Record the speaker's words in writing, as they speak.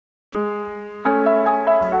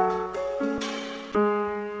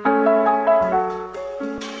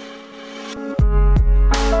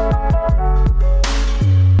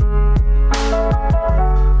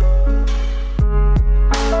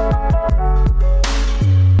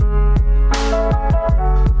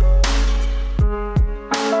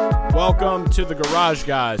to the Garage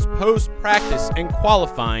Guys post-practice and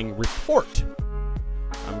qualifying report.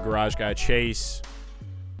 I'm Garage Guy Chase,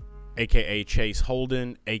 a.k.a. Chase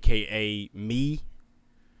Holden, a.k.a. me.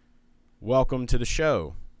 Welcome to the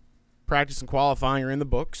show. Practice and qualifying are in the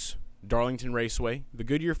books. Darlington Raceway, the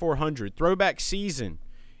Goodyear 400 throwback season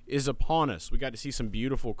is upon us. We got to see some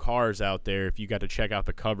beautiful cars out there if you got to check out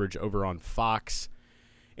the coverage over on Fox,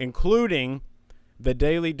 including the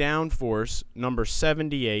Daily Downforce number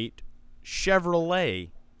 78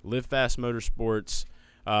 Chevrolet. Live Fast Motorsports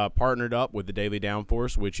partnered up with the Daily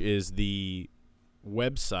Downforce, which is the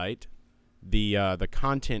website, the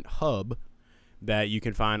content hub that you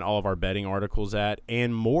can find all of our betting articles at,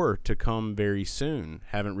 and more to come very soon.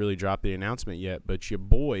 Haven't really dropped the announcement yet, but your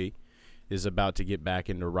boy is about to get back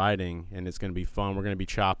into riding, and it's going to be fun. We're going to be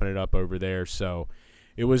chopping it up over there. So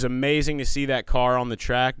it was amazing to see that car on the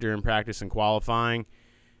track during practice and qualifying.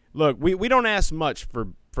 Look, we don't ask much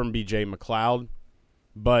from BJ McLeod,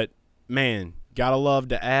 but, man, gotta love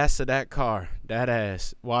the ass of that car, that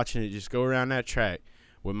ass, watching it just go around that track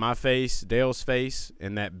with my face, Dale's face,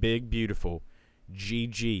 and that big, beautiful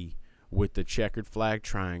GG with the checkered flag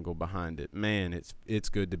triangle behind it. Man, it's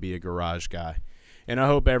good to be a garage guy. And I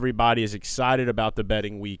hope everybody is excited about the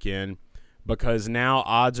betting weekend, because now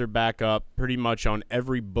odds are back up pretty much on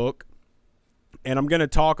every book. And I'm going to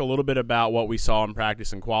talk a little bit about what we saw in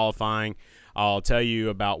practice and qualifying. I'll tell you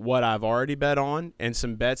about what I've already bet on and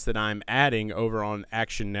some bets that I'm adding over on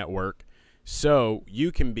Action Network, so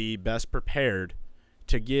you can be best prepared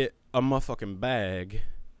to get a motherfucking bag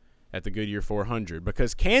at the Goodyear 400,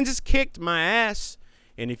 because Kansas kicked my ass.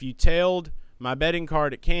 And if you tailed my betting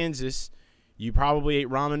card at Kansas, you probably ate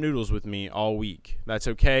ramen noodles with me all week. That's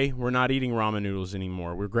okay. We're not eating ramen noodles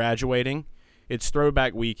anymore. We're graduating. It's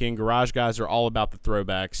throwback weekend. Garage Guys are all about the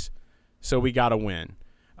throwbacks, so we got to win.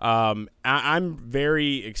 I'm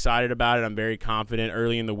very excited about it. I'm very confident.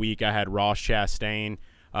 Early in the week, I had Ross Chastain.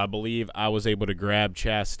 I believe I was able to grab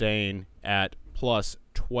Chastain at plus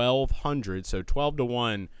 1,200, so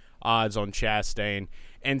 12-1 odds on Chastain.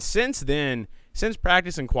 And since then, since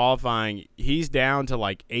practice and qualifying, he's down to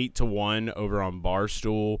like 8-1 over on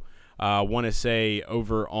Barstool. I want to say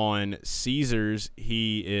over on Caesars,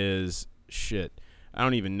 he is I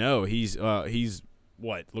don't even know. He's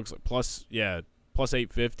what looks like plus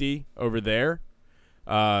 850 over there.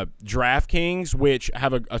 DraftKings, which I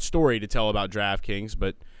have a story to tell about DraftKings,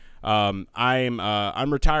 but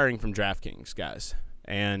I'm retiring from DraftKings, guys,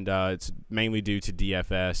 and it's mainly due to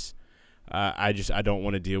DFS. I don't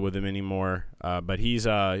want to deal with him anymore. But he's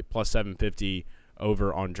plus 750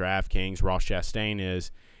 over on DraftKings. Ross Chastain is,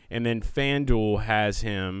 and then FanDuel has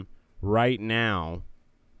him right now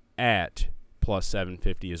at plus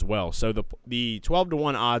 750 as well. So the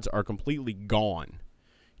 12-1 odds are completely gone.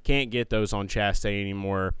 Can't get those on Chastain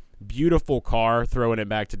anymore. Beautiful car, throwing it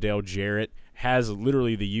back to Dale Jarrett. Has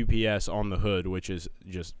literally the UPS on the hood, which is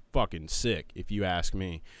just fucking sick, if you ask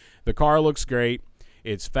me. The car looks great.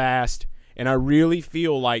 It's fast. And I really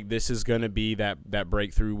feel like this is going to be that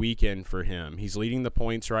breakthrough weekend for him. He's leading the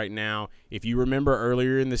points right now. If you remember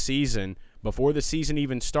earlier in the season, before the season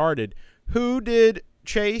even started, who did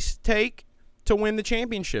Chase take to win the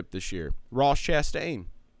championship this year? Ross Chastain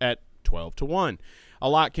at 12-1. A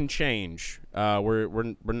lot can change. I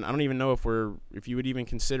don't even know if you would even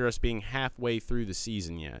consider us being halfway through the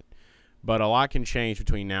season yet. But a lot can change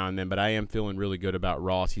between now and then. But I am feeling really good about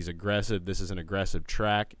Ross. He's aggressive. This is an aggressive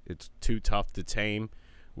track. It's too tough to tame.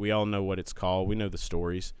 We all know what it's called. We know the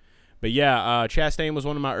stories. But, yeah, Chastain was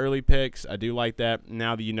one of my early picks. I do like that.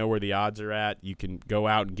 Now that you know where the odds are at, you can go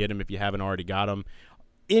out and get them if you haven't already got them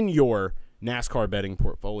in your NASCAR betting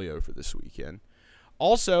portfolio for this weekend.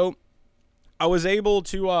 Also, I was able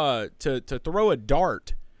to throw a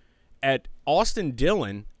dart at Austin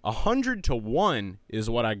Dillon. 100-1 is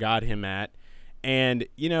what I got him at. And,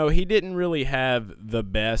 he didn't really have the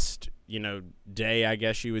best, day, I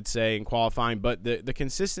guess you would say, in qualifying. But the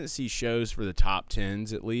consistency shows for the top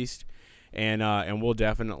 10s at least. And we'll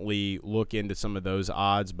definitely look into some of those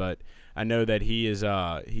odds. But I know that he's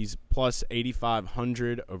plus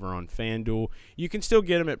 8,500 over on FanDuel. You can still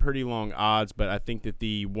get him at pretty long odds, but I think that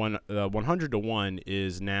the 100-1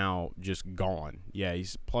 is now just gone. Yeah,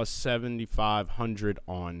 he's plus 7,500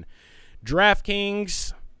 on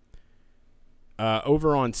DraftKings.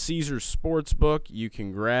 Over on Caesars Sportsbook, you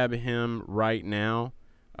can grab him right now,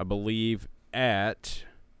 I believe, at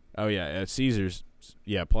Caesars.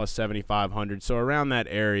 Yeah, plus 7,500. So around that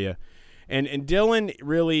area. And Dillon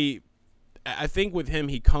really, I think with him,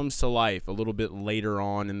 he comes to life a little bit later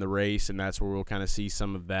on in the race, and that's where we'll kind of see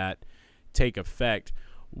some of that take effect.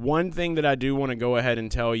 One thing that I do want to go ahead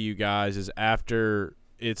and tell you guys is after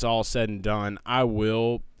it's all said and done, I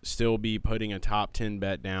will still be putting a top 10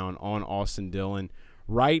 bet down on Austin Dillon.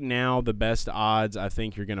 Right now, the best odds I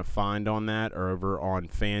think you're going to find on that are over on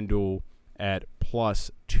FanDuel at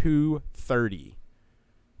plus 230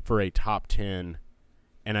 for a top 10.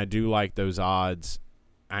 And I do like those odds.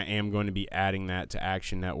 I am going to be adding that to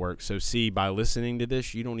Action Network. So, see, by listening to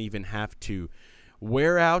this, you don't even have to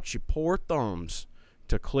wear out your poor thumbs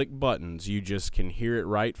to click buttons. You just can hear it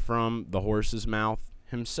right from the horse's mouth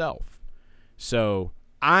himself. So,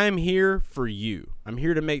 I'm here for you. I'm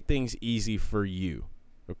here to make things easy for you.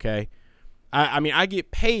 Okay? I mean, I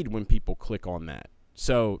get paid when people click on that.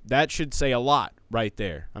 So that should say a lot right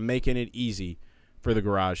there. I'm making it easy for the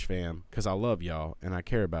Garage fam because I love y'all and I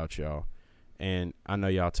care about y'all. And I know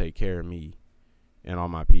y'all take care of me and all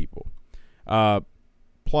my people.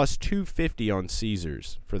 Plus 250 on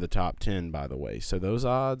Caesars for the top 10, by the way. So those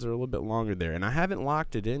odds are a little bit longer there. And I haven't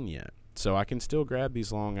locked it in yet. So I can still grab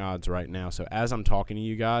these long odds right now. So as I'm talking to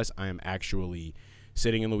you guys, I am actually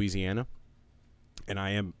sitting in Louisiana. And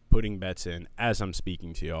I am putting bets in as I'm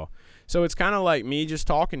speaking to y'all. So it's kind of like me just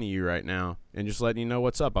talking to you right now and just letting you know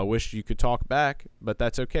what's up. I wish you could talk back, but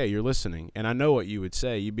that's okay. You're listening. And I know what you would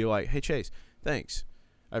say. You'd be like, hey, Chase, thanks.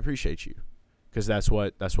 I appreciate you. Because that's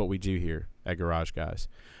what we do here at Garage Guys.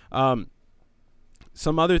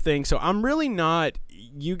 Some other things. So I'm really not –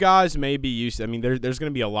 you guys may be used to – I mean, there's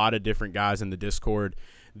going to be a lot of different guys in the Discord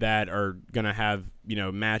that are going to have,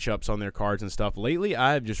 matchups on their cards and stuff. Lately,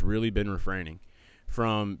 I've just really been refraining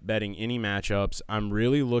from betting any matchups. I'm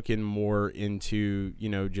really looking more into,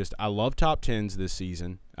 I love top 10s this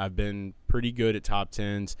season. I've been pretty good at top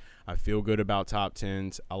 10s. I feel good about top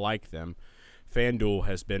 10s. I like them. FanDuel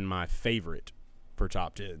has been my favorite for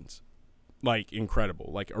top 10s. Like, incredible.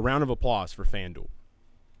 Like, a round of applause for FanDuel.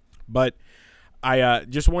 But I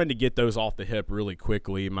just wanted to get those off the hip really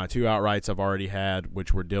quickly. My two outrights I've already had,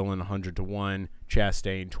 which were Dillon 100-1,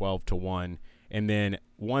 Chastain 12-1. And then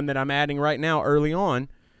one that I'm adding right now early on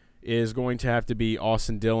is going to have to be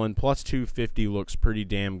Austin Dillon. Plus 250 looks pretty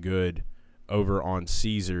damn good over on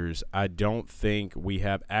Caesars. I don't think we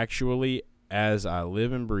have actually, as I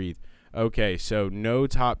live and breathe. Okay, so no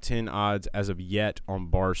top 10 odds as of yet on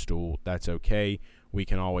Barstool. That's okay. We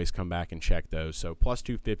can always come back and check those. So plus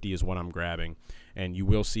 250 is what I'm grabbing. And you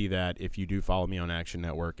will see that if you do follow me on Action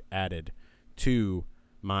Network added to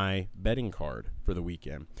my betting card for the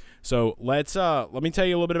weekend. So let me tell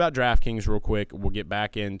you a little bit about DraftKings real quick. We'll get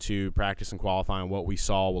back into practice and qualifying, what we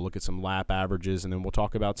saw. We'll look at some lap averages, and then we'll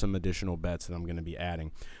talk about some additional bets that I'm going to be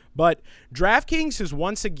adding. But DraftKings has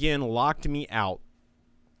once again locked me out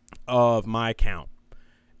of my account.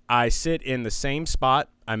 I sit in the same spot.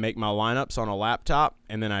 I make my lineups on a laptop,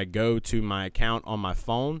 and then I go to my account on my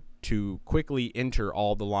phone to quickly enter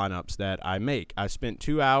all the lineups that I make. I spent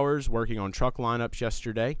 2 hours working on truck lineups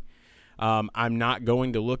yesterday. I'm not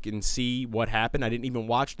going to look and see what happened. I didn't even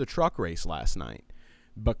watch the truck race last night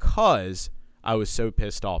because I was so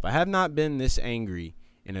pissed off. I have not been this angry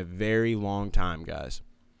in a very long time, guys.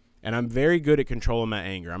 And I'm very good at controlling my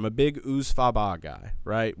anger. I'm a big ooze faba guy,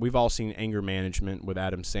 right? We've all seen Anger Management with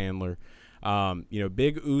Adam Sandler.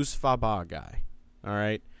 Big ooze faba guy, all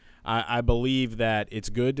right? I believe that it's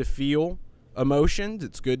good to feel emotions.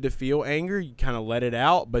 It's good to feel anger. You kind of let it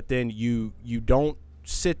out, but then you don't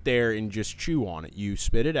sit there and just chew on it. You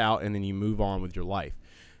spit it out, and then you move on with your life.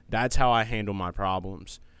 That's how I handle my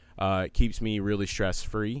problems. It keeps me really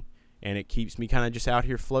stress-free, and it keeps me kind of just out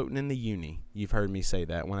here floating in the uni. You've heard me say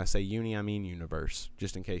that. When I say uni, I mean universe,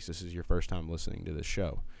 just in case this is your first time listening to this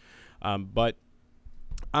show. But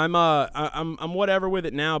I'm whatever with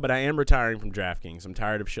it now, but I am retiring from DraftKings. I'm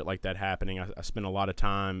tired of shit like that happening. I spend a lot of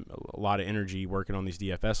time, a lot of energy working on these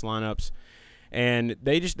DFS lineups, and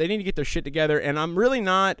they need to get their shit together. And I'm really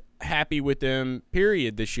not happy with them,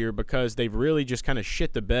 period, this year because they've really just kind of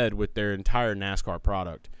shit the bed with their entire NASCAR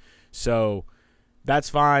product. So that's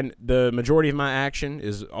fine. The majority of my action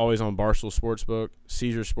is always on Barstool Sportsbook,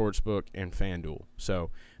 Caesars Sportsbook, and FanDuel.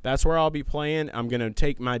 So that's where I'll be playing. I'm going to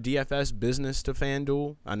take my DFS business to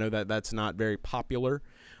FanDuel. I know that that's not very popular,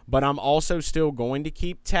 but I'm also still going to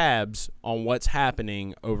keep tabs on what's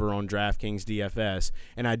happening over on DraftKings DFS,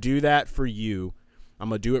 and I do that for you. I'm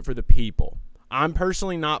going to do it for the people. I'm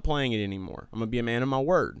personally not playing it anymore. I'm going to be a man of my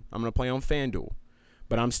word. I'm going to play on FanDuel,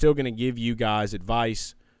 but I'm still going to give you guys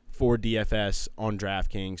advice for DFS on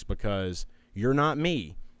DraftKings because you're not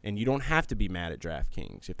me, and you don't have to be mad at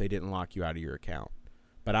DraftKings if they didn't lock you out of your account.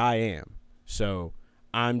 But I am. So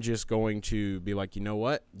I'm just going to be like, you know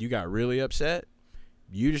what? You got really upset.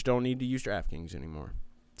 You just don't need to use DraftKings anymore.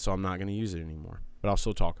 So I'm not going to use it anymore. But I'll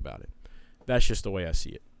still talk about it. That's just the way I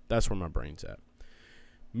see it. That's where my brain's at.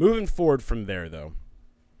 Moving forward from there, though,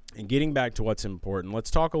 And getting back to what's important,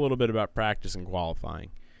 let's talk a little bit about practice and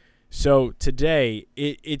qualifying. So today,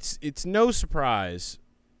 it's no surprise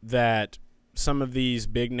that some of these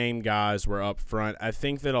big-name guys were up front. I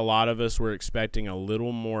think that a lot of us were expecting a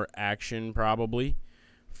little more action probably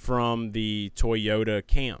from the Toyota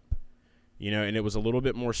camp. And it was a little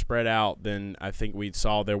bit more spread out than I think we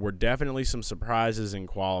saw. There were definitely some surprises in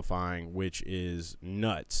qualifying, which is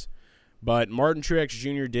nuts. But Martin Truex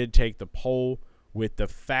Jr. did take the pole with the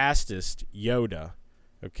fastest Yoda,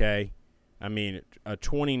 okay? I mean, a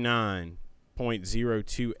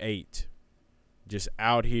 29.028, just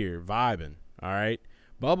out here vibing, all right?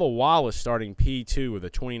 Bubba Wallace starting P2 with a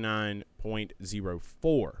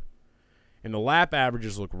 29.04. And the lap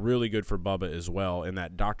averages look really good for Bubba as well in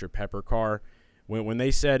that Dr. Pepper car. When they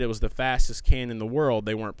said it was the fastest can in the world,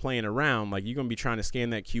 they weren't playing around. Like, you're going to be trying to scan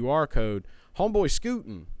that QR code. Homeboy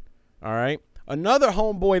scooting, all right? Another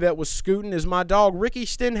homeboy that was scooting is my dog Ricky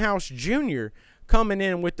Stenhouse Jr. coming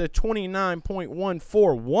in with the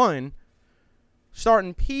 29.141,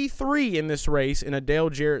 starting P3 in this race in a Dale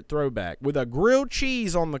Jarrett throwback with a grilled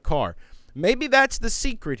cheese on the car. Maybe that's the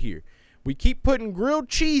secret here. We keep putting grilled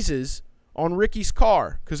cheeses on Ricky's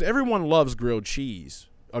car because everyone loves grilled cheese.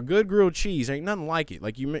 A good grilled cheese ain't nothing like it.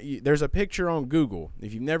 Like there's a picture on Google.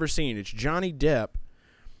 If you've never seen it, it's Johnny Depp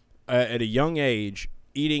at a young age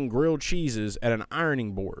eating grilled cheeses at an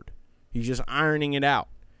ironing board. He's just ironing it out.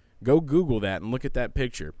 Go Google that and look at that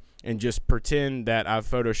picture and just pretend that I've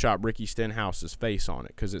photoshopped Ricky Stenhouse's face on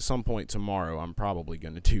it because at some point tomorrow I'm probably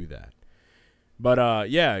going to do that. But,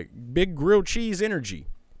 yeah, big grilled cheese energy.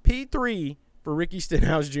 P3 for Ricky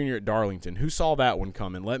Stenhouse Jr. at Darlington. Who saw that one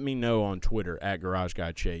coming? Let me know on Twitter at Garage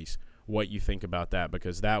Guy Chase what you think about that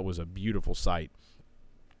because that was a beautiful sight.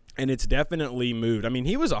 And it's definitely moved. I mean,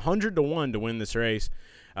 he was 100-1 to win this race.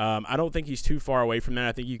 I don't think he's too far away from that.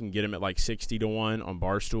 I think you can get him at like 60-1 on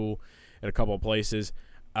Barstool at a couple of places.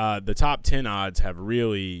 The top 10 odds have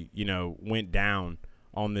really, went down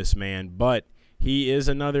on this man. But he is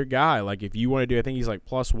another guy. Like, if you want to do, I think he's like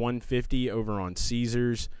plus 150 over on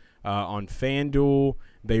Caesars. On FanDuel,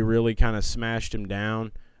 they really kind of smashed him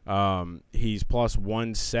down. He's plus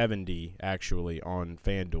 170, actually, on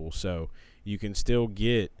FanDuel. So you can still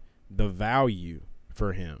get the value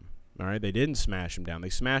for him. All right, they didn't smash him down. They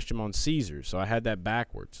smashed him on Caesars, so I had that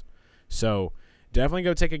backwards. So definitely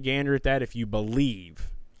go take a gander at that if you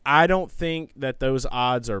believe. I don't think that those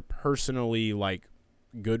odds are personally, like,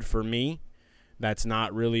 good for me. That's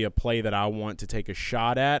not really a play that I want to take a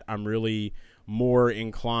shot at. I'm really more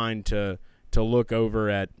inclined to look over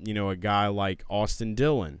at, a guy like Austin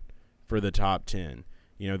Dillon for the top 10.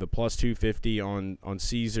 The plus 250 on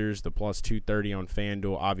Caesars, the plus 230 on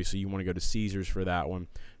FanDuel. Obviously, you want to go to Caesars for that one.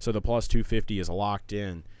 So the plus 250 is locked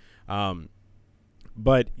in.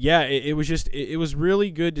 But, yeah, it was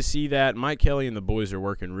really good to see that. Mike Kelly and the boys are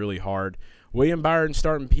working really hard. William Byron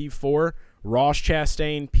starting P4, Ross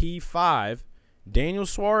Chastain P5, Daniel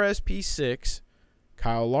Suarez P6,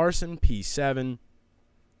 Kyle Larson P7,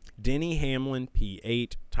 Denny Hamlin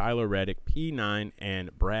P8, Tyler Reddick P9,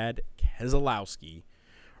 and Brad Keselowski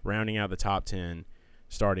rounding out the top 10,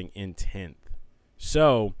 starting in 10th.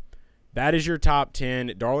 So that is your top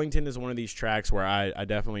 10. Darlington is one of these tracks where I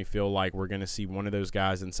definitely feel like we're going to see one of those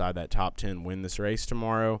guys inside that top 10 win this race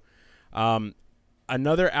tomorrow.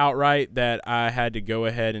 Another outright that I had to go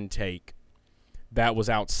ahead and take that was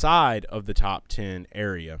outside of the top 10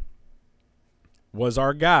 area was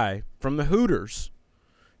our guy from the Hooters.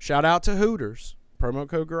 Shout out to Hooters. Promo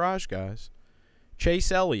code Garage Guys.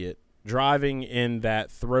 Chase Elliott driving in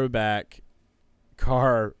that throwback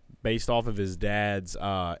car based off of his dad's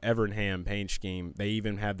Evernham paint scheme. They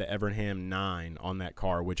even had the Evernham 9 on that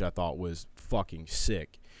car, which I thought was fucking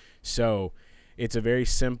sick. So it's a very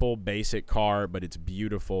simple, basic car, but it's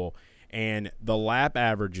beautiful. And the lap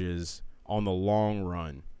averages on the long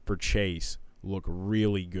run for Chase look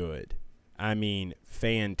really good. I mean,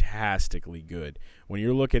 fantastically good. When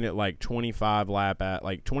you're looking at like 25 lap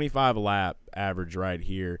average right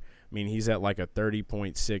here, I mean, he's at like a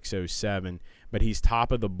 30.607, but he's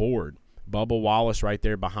top of the board. Bubba Wallace right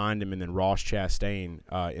there behind him, and then Ross Chastain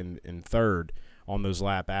in third on those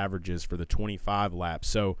lap averages for the 25 laps.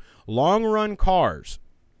 So long run cars,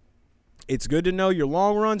 it's good to know your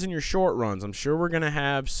long runs and your short runs. I'm sure we're going to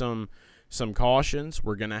have some cautions.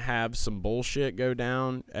 We're going to have some bullshit go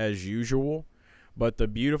down as usual. But the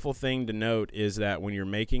beautiful thing to note is that when you're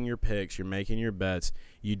making your picks, you're making your bets,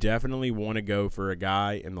 you definitely want to go for a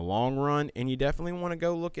guy in the long run, and you definitely want to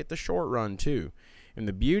go look at the short run too. And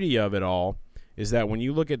the beauty of it all is that when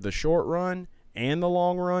you look at the short run and the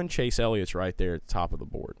long run, Chase Elliott's right there at the top of the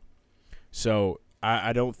board. So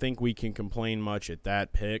I don't think we can complain much at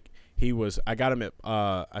that pick. I got him at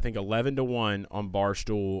I think 11-1 on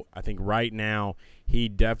Barstool. I think right now he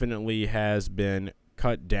definitely has been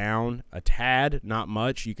cut down a tad, not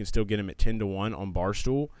much. You can still get him at 10-1 on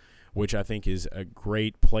Barstool, which I think is a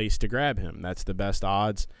great place to grab him. That's the best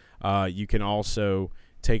odds. You can also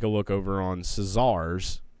take a look over on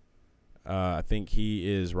Cesar's. I think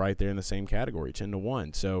he is right there in the same category,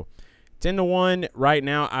 10-1. So 10-1 right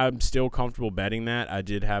now, I'm still comfortable betting that. I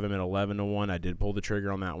did have him at 11-1. I did pull the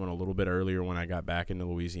trigger on that one a little bit earlier when I got back into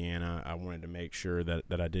Louisiana. I wanted to make sure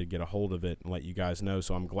that I did get a hold of it and let you guys know.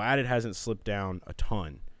 So I'm glad it hasn't slipped down a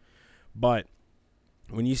ton. But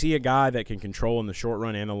when you see a guy that can control in the short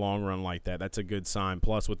run and the long run like that, that's a good sign.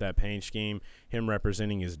 Plus, with that paint scheme, him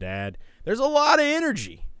representing his dad, there's a lot of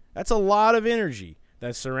energy. That's a lot of energy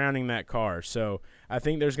that's surrounding that car. So I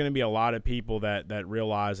think there's going to be a lot of people that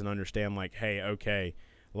realize and understand, like, hey, okay,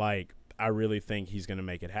 like, I really think he's going to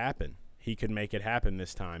make it happen. He could make it happen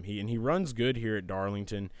this time. He runs good here at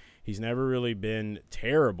Darlington. He's never really been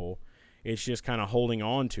terrible. It's just kind of holding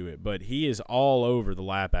on to it. But he is all over the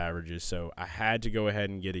lap averages, so I had to go ahead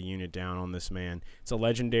and get a unit down on this man. It's a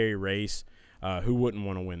legendary race. Who wouldn't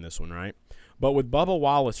want to win this one, right? But with Bubba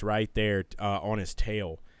Wallace right there on his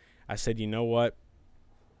tail, I said, you know what?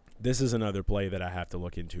 This is another play that I have to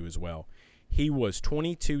look into as well. He was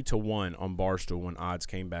 22-1 on Barstool when odds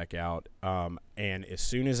came back out, and as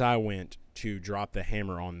soon as I went to drop the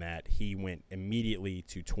hammer on that, he went immediately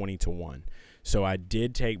to 20-1. So I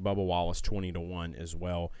did take Bubba Wallace 20-1 as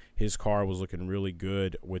well. His car was looking really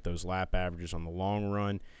good with those lap averages on the long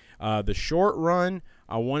run. The short run,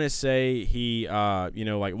 I want to say he,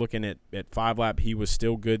 like looking at 5-lap, he was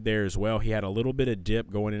still good there as well. He had a little bit of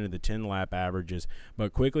dip going into the 10-lap averages,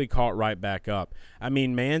 but quickly caught right back up. I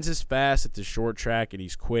mean, man's is fast at the short track, and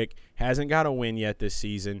he's quick. Hasn't got a win yet this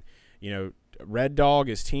season. You know, Red Dog,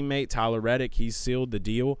 his teammate, Tyler Reddick, he's sealed the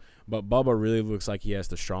deal, but Bubba really looks like he has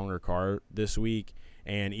the stronger car this week.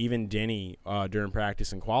 And even Denny during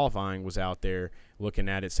practice and qualifying was out there looking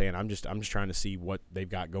at it, saying, "I'm just trying to see what they've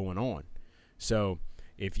got going on." So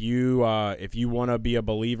if you want to be a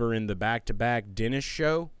believer in the back-to-back Dennis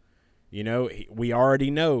show, you know, we already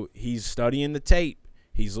know he's studying the tape,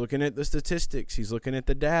 he's looking at the statistics, he's looking at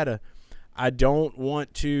the data. I don't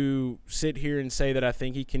want to sit here and say that I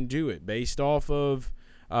think he can do it based off of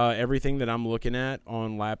everything that I'm looking at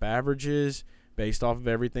on lap averages. Based off of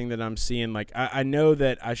everything that I'm seeing, like I know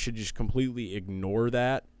that I should just completely ignore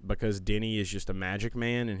that because Denny is just a magic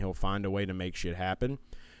man and he'll find a way to make shit happen.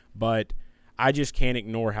 But I just can't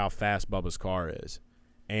ignore how fast Bubba's car is.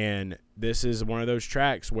 And this is one of those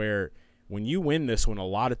tracks where when you win this one, a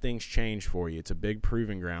lot of things change for you. It's a big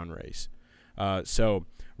proving ground race. So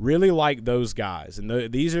really like those guys.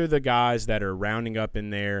 And these are the guys that are rounding up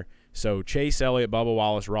in there. So Chase Elliott, Bubba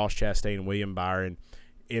Wallace, Ross Chastain, William Byron.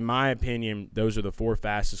 In my opinion, those are the 4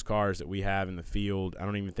 fastest cars that we have in the field. I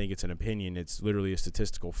don't even think it's an opinion. It's literally a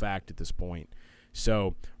statistical fact at this point.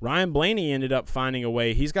 So Ryan Blaney ended up finding a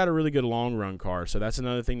way. He's got a really good long-run car, so that's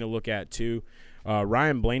another thing to look at too.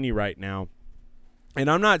 Ryan Blaney right now, and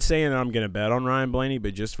I'm not saying that I'm going to bet on Ryan Blaney,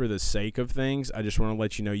 but just for the sake of things, I just want to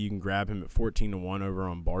let you know you can grab him at 14-1 over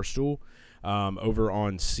on Barstool. Over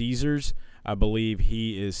on Caesars, I believe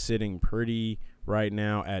he is sitting pretty right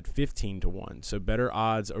now at 15-1. So better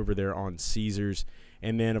odds over there on Caesars.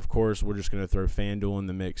 And then, of course, we're just going to throw FanDuel in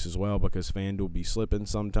the mix as well because FanDuel be slipping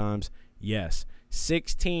sometimes. Yes,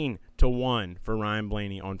 16-1 for Ryan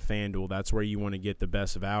Blaney on FanDuel. That's where you want to get the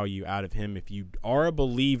best value out of him if you are a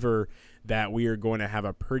believer that we are going to have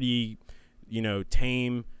a pretty,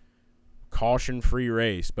 tame, caution-free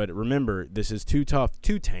race. But remember, this is too tough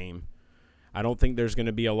to tame. I don't think there's going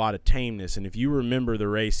to be a lot of tameness. And if you remember the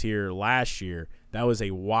race here last year, that was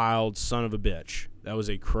a wild son of a bitch. That was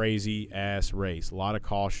a crazy-ass race. A lot of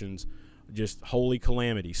cautions, just holy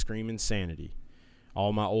calamity, scream insanity.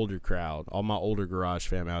 All my older crowd, all my older garage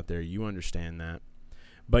fam out there, you understand that.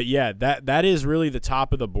 But, yeah, that is really the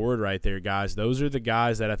top of the board right there, guys. Those are the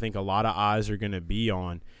guys that I think a lot of eyes are going to be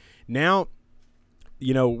on. Now,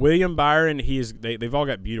 William Byron, they've all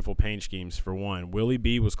got beautiful paint schemes for one. Willie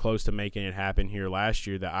B was close to making it happen here last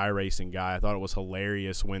year, the iRacing guy. I thought it was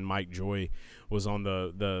hilarious when Mike Joy was on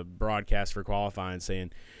the broadcast for qualifying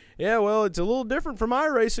saying, yeah, well, it's a little different from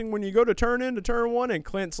iRacing when you go to turn into turn 1. And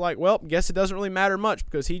Clint's like, well, guess it doesn't really matter much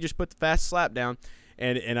because he just put the fastest lap down.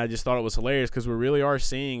 And I just thought it was hilarious because we really are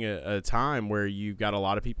seeing a time where you've got a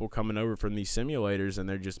lot of people coming over from these simulators and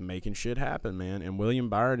they're just making shit happen, man. And William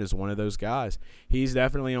Byron is one of those guys. He's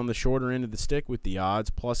definitely on the shorter end of the stick with the odds,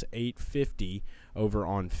 plus 850 over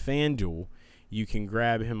on FanDuel. You can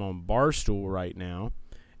grab him on Barstool right now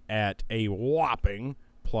at a whopping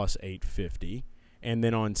plus 850. And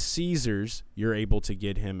then on Caesars, you're able to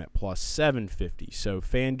get him at plus 750. So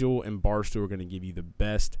FanDuel and Barstool are going to give you the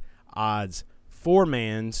best odds for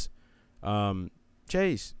mans.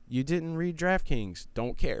 Chase, you didn't read DraftKings.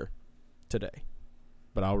 Don't care today.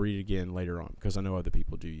 But I'll read it again later on because I know other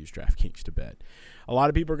people do use DraftKings to bet. A lot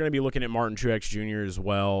of people are going to be looking at Martin Truex Jr. as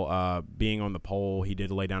well. Being on the pole, he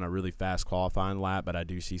did lay down a really fast qualifying lap, but I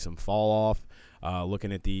do see some fall off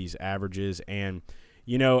looking at these averages. And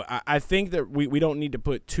you know, I think that we don't need to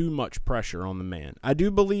put too much pressure on the man. I do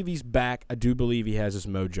believe he's back. I do believe he has his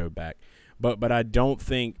mojo back. But I don't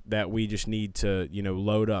think that we just need to, you know,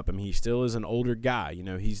 load up. I mean, he still is an older guy. You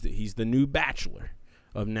know, he's the new bachelor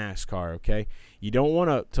of NASCAR, okay? You don't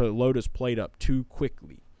want to load his plate up too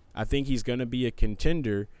quickly. I think he's going to be a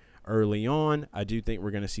contender early on. I do think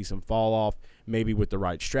we're going to see some fall off, maybe with the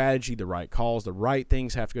right strategy, the right calls, the right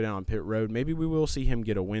things have to go down on pit road. Maybe we will see him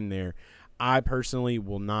get a win there. I personally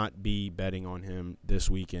will not be betting on him this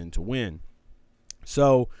weekend to win.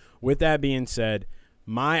 So, with that being said,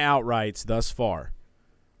 my outrights thus far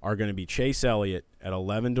are going to be Chase Elliott at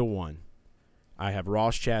 11-1. I have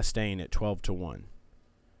Ross Chastain at 12-1.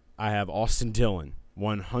 I have Austin Dillon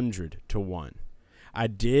 100-1. I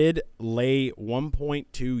did lay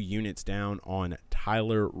 1.2 units down on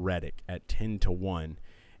Tyler Reddick at 10-1,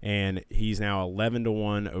 and he's now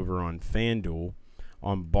 11-1 over on FanDuel.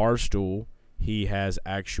 On Barstool, he has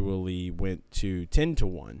actually went to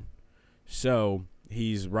 10-1. So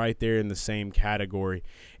he's right there in the same category.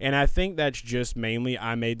 And I think that's just mainly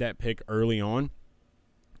I made that pick early on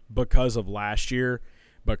because of last year,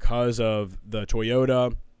 because of the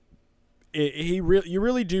Toyota. You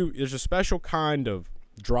really do. There's a special kind of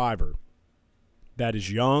driver that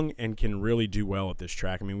is young and can really do well at this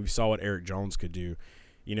track. I mean, we saw what Eric Jones could do.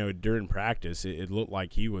 You know, during practice, it looked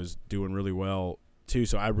like he was doing really well too.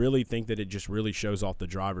 So I really think that it just really shows off the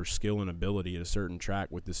driver's skill and ability at a certain track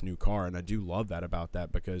with this new car. And I do love that about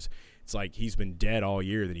that because it's like he's been dead all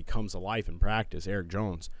year, that he comes to life in practice, Eric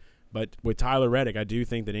Jones. But with Tyler Reddick, I do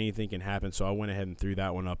think that anything can happen. So I went ahead and threw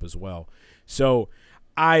that one up as well. So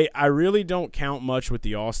I really don't count much with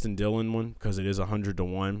the Austin Dillon one because it is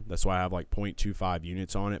 100-1. That's why I have like 0.25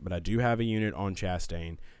 units on it. But I do have a unit on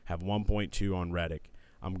Chastain, have 1.2 on Reddick.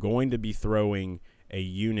 I'm going to be throwing a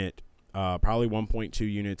unit, probably 1.2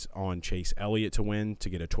 units on Chase Elliott to win to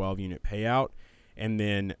get a 12-unit payout. And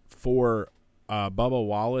then for Bubba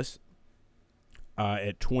Wallace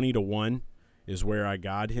at 20-1 is where I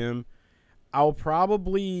got him. I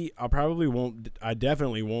definitely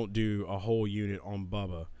won't do a whole unit on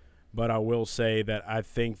Bubba, but I will say that I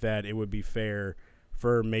think that it would be fair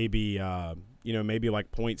for maybe like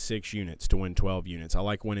 0.6 units to win 12 units. I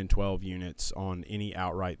like winning 12 units on any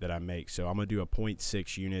outright that I make, so I'm going to do a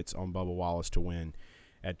 0.6 units on Bubba Wallace to win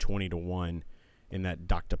at 20-1 in that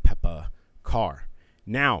Dr. Pepper car.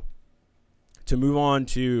 Now, to move on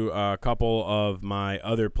to a couple of my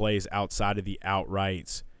other plays outside of the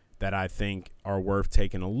outrights that I think are worth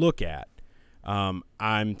taking a look at.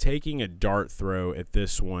 I'm taking a dart throw at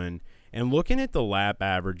this one, and looking at the lap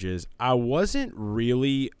averages, I wasn't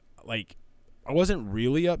really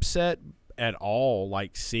upset at all,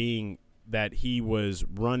 like seeing that he was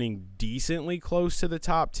running decently close to the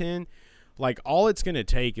top 10. Like, all it's going to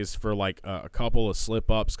take is for like a couple of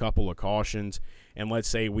slip-ups, couple of cautions, and let's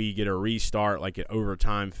say we get a restart, like an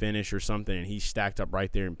overtime finish or something, and he's stacked up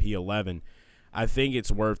right there in P11. I think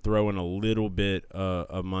it's worth throwing a little bit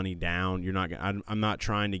of money down. I'm not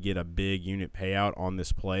trying to get a big unit payout on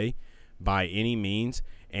this play by any means.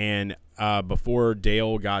 And before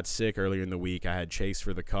Dale got sick earlier in the week, I had Chase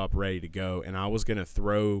for the Cup ready to go, and I was going to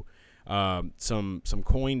throw some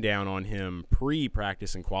coin down on him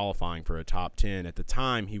pre-practice and qualifying for a top 10. At the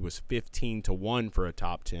time, he was 15-1 for a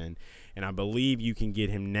top 10, and I believe you can get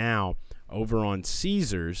him now over on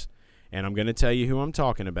Caesars, and I'm going to tell you who I'm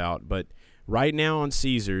talking about, but right now on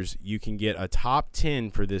Caesars, you can get a top 10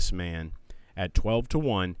 for this man at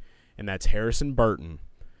 12-1, and that's Harrison Burton.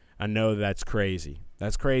 I know that's crazy.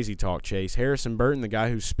 That's crazy talk, Chase. Harrison Burton, the guy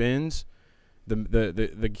who spins,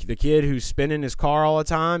 the kid who's spinning his car all the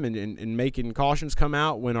time and making cautions come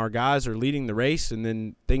out when our guys are leading the race and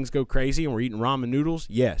then things go crazy and we're eating ramen noodles.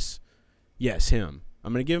 Yes, him.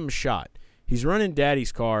 I'm going to give him a shot. He's running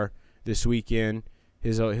Daddy's car this weekend,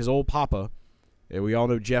 his old papa. We all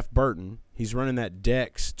know Jeff Burton. He's running that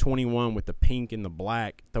Dex 21 with the pink and the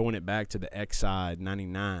black, throwing it back to the X-Side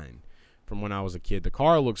 99 from when I was a kid. The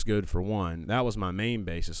car looks good for one. That was my main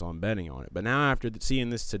basis on betting on it. But now after seeing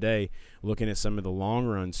this today, looking at some of the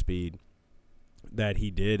long-run speed that he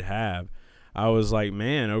did have, I was like,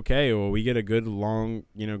 man, okay, well, we get a good long,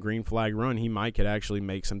 green flag run. He could actually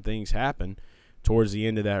make some things happen towards the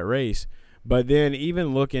end of that race. But then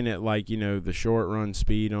even looking at, the short run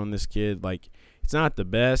speed on this kid, it's not the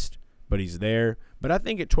best, but he's there. But I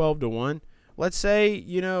think at 12-1, let's say,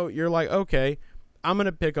 you're like, okay, I'm going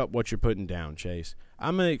to pick up what you're putting down, Chase.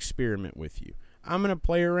 I'm going to experiment with you. I'm going to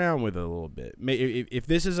play around with it a little bit. If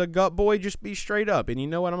this is a gut boy, just be straight up. And you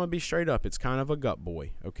know what? I'm going to be straight up. It's kind of a gut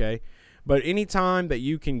boy, okay? But anytime that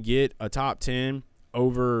you can get a top 10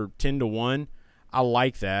 over 10-1, I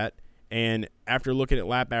like that. And after looking at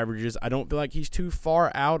lap averages, I don't feel like he's too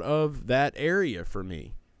far out of that area for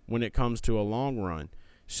me when it comes to a long run.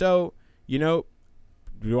 So,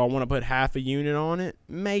 do I want to put half a unit on it?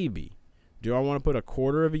 Maybe. Do I want to put a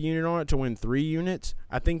quarter of a unit on it to win 3 units?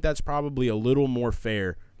 I think that's probably a little more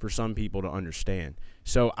fair for some people to understand.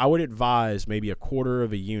 So I would advise maybe a quarter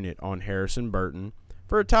of a unit on Harrison Burton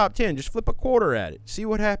for a top 10. Just flip a quarter at it. See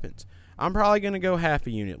what happens. I'm probably going to go half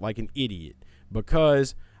a unit like an idiot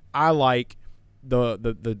because I like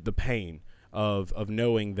the pain of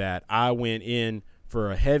knowing that I went in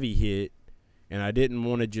for a heavy hit and I didn't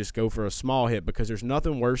want to just go for a small hit, because there's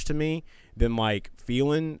nothing worse to me than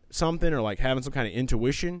feeling something or having some kind of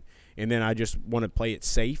intuition, and then I just want to play it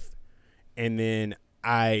safe, and then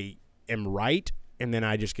I am right, and then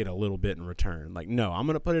I just get a little bit in return. No, I'm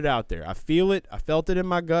going to put it out there. I feel it. I felt it in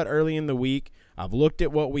my gut early in the week. I've looked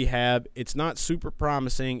at what we have. It's not super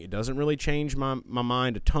promising. It doesn't really change my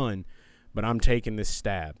mind a ton, but I'm taking this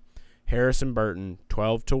stab. Harrison Burton,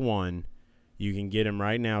 12-1. You can get him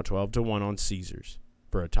right now, 12-1 on Caesars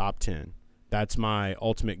for a top 10. That's my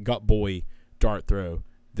ultimate gut boy dart throw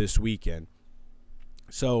this weekend.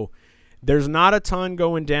 So there's not a ton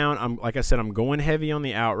going down. Like I said, I'm going heavy on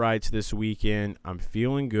the outrights this weekend. I'm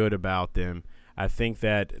feeling good about them. I think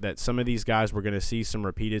that some of these guys, we're going to see some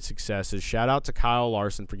repeated successes. Shout out to Kyle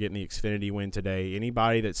Larson for getting the Xfinity win today.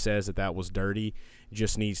 Anybody that says that was dirty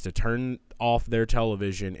just needs to turn off their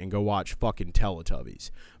television and go watch fucking Teletubbies,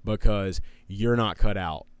 because you're not cut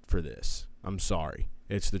out for this. I'm sorry.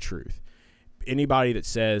 It's the truth. Anybody that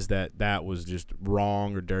says that was just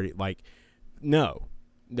wrong or dirty, no,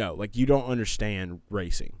 you don't understand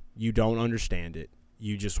racing. You don't understand it.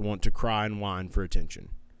 You just want to cry and whine for attention.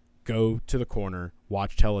 Go to the corner,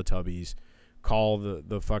 watch Teletubbies, call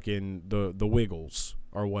the fucking the Wiggles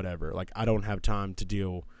or whatever. I don't have time to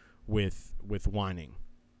deal with whining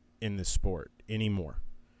in this sport anymore.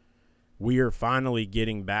 We are finally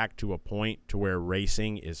getting back to a point to where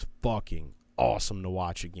racing is fucking awesome to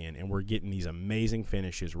watch again, and we're getting these amazing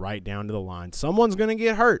finishes right down to the line. Someone's going to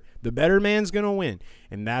get hurt. The better man's going to win,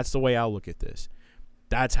 and that's the way I look at this.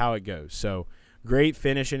 That's how it goes. So, great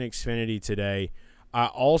finish in Xfinity today. I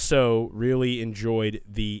also really enjoyed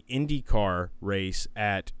the IndyCar race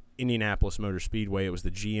at Indianapolis Motor Speedway. It was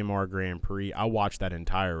the GMR Grand Prix. I watched that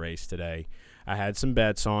entire race today. I had some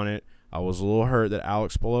bets on it. I was a little hurt that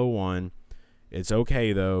Alex Palou won. It's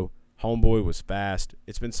okay, though. Homeboy was fast.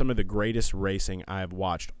 It's been some of the greatest racing I have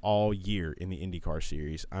watched all year in the IndyCar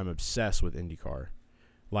series. I'm obsessed with IndyCar.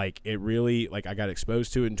 It really, I got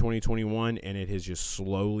exposed to it in 2021, and it has just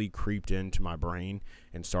slowly creeped into my brain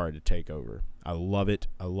and started to take over. I love it.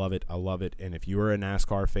 I love it. I love it. And if you are a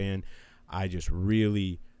NASCAR fan, I just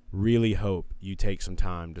really, really hope you take some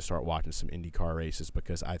time to start watching some IndyCar races,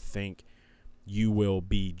 because I think you will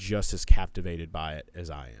be just as captivated by it as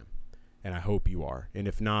I am. And I hope you are. And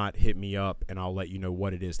if not, hit me up, and I'll let you know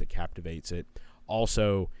what it is that captivates it.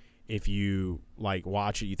 Also, if you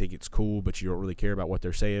watch it, you think it's cool, but you don't really care about what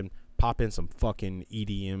they're saying, pop in some fucking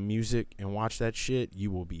EDM music and watch that shit.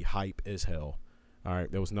 You will be hype as hell. All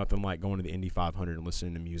right, there was nothing like going to the Indy 500 and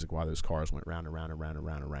listening to music while those cars went round and round and round and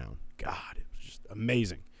round and round. God, it was just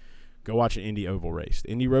amazing. Go watch an Indy Oval race.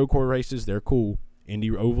 The Indy Road Course races, they're cool.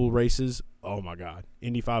 Indy Oval races, oh my God.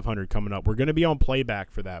 Indy 500 coming up. We're going to be on playback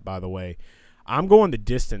for that, by the way. I'm going the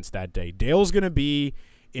distance that day. Dale's going to be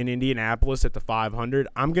in Indianapolis at the 500.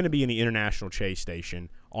 I'm going to be in the International Chase Station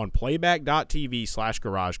on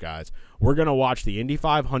playback.tv/Garage Guys. We're going to watch the Indy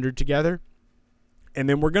 500 together, and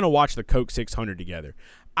then we're going to watch the Coke 600 together.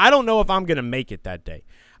 I don't know if I'm going to make it that day.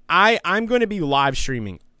 I'm going to be live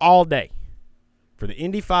streaming all day for the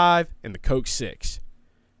Indy 5 and the Coke 6.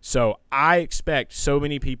 So I expect so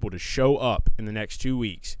many people to show up in the next 2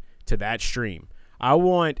 weeks to that stream. I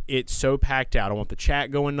want it so packed out. I want the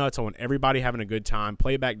chat going nuts. I want everybody having a good time.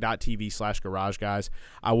 Playback.tv/Garage Guys.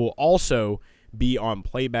 I will also be on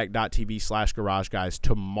playback.tv/Garage Guys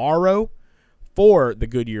tomorrow for the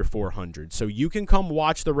Goodyear 400. So you can come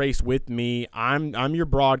watch the race with me. I'm your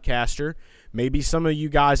broadcaster. Maybe some of you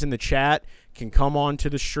guys in the chat can come on to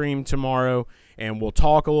the stream tomorrow and we'll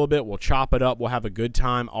talk a little bit. We'll chop it up. We'll have a good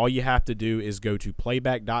time. All you have to do is go to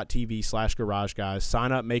playback.tv/GarageGuys,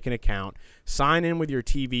 sign up, make an account, sign in with your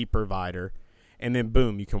TV provider, and then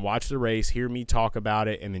boom, you can watch the race, hear me talk about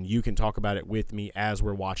it, and then you can talk about it with me as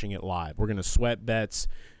we're watching it live. We're going to sweat bets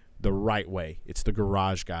the right way. It's the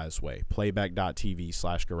Garage Guys way.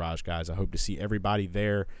 Playback.tv/GarageGuys. I hope to see everybody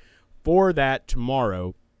there for that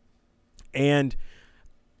tomorrow. And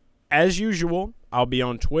as usual, I'll be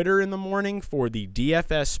on Twitter in the morning for the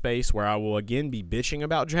DFS space, where I will again be bitching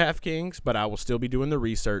about DraftKings, but I will still be doing the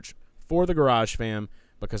research for the Garage Fam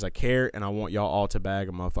because I care and I want y'all all to bag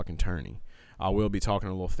a motherfucking tourney. I will be talking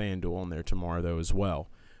a little FanDuel on there tomorrow, though, as well.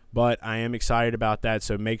 But I am excited about that,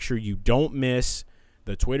 so make sure you don't miss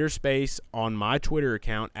the Twitter space on my Twitter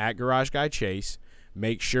account, at GarageGuyChase.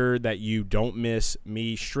 Make sure that you don't miss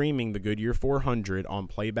me streaming the Goodyear 400 on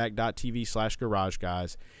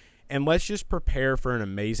playback.tv/GarageGuys. And let's just prepare for an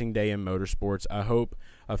amazing day in motorsports. I hope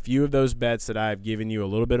a few of those bets that I've given you, a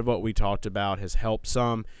little bit of what we talked about, has helped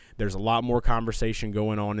some. There's a lot more conversation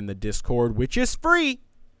going on in the Discord, which is free.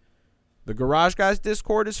 The Garage Guys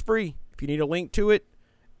Discord is free. If you need a link to it,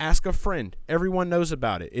 ask a friend. Everyone knows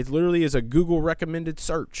about it. It literally is a Google recommended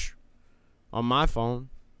search on my phone.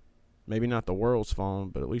 Maybe not the world's phone,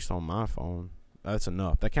 but at least on my phone. That's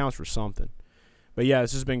enough. That counts for something. But yeah,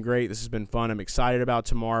 this has been great. This has been fun. I'm excited about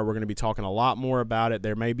tomorrow. We're going to be talking a lot more about it.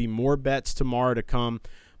 There may be more bets tomorrow to come,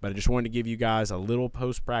 but I just wanted to give you guys a little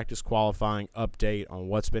post-practice qualifying update on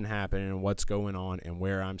what's been happening and what's going on and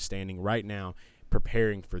where I'm standing right now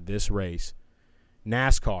preparing for this race.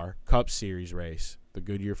 NASCAR Cup Series race, the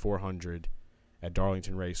Goodyear 400 at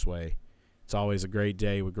Darlington Raceway. It's always a great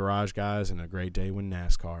day with Garage Guys and a great day when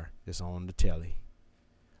NASCAR is on the telly.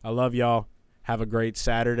 I love y'all. Have a great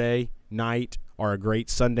Saturday night or a great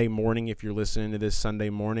Sunday morning if you're listening to this Sunday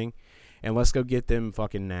morning. And let's go get them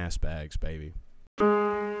fucking NAS bags, baby.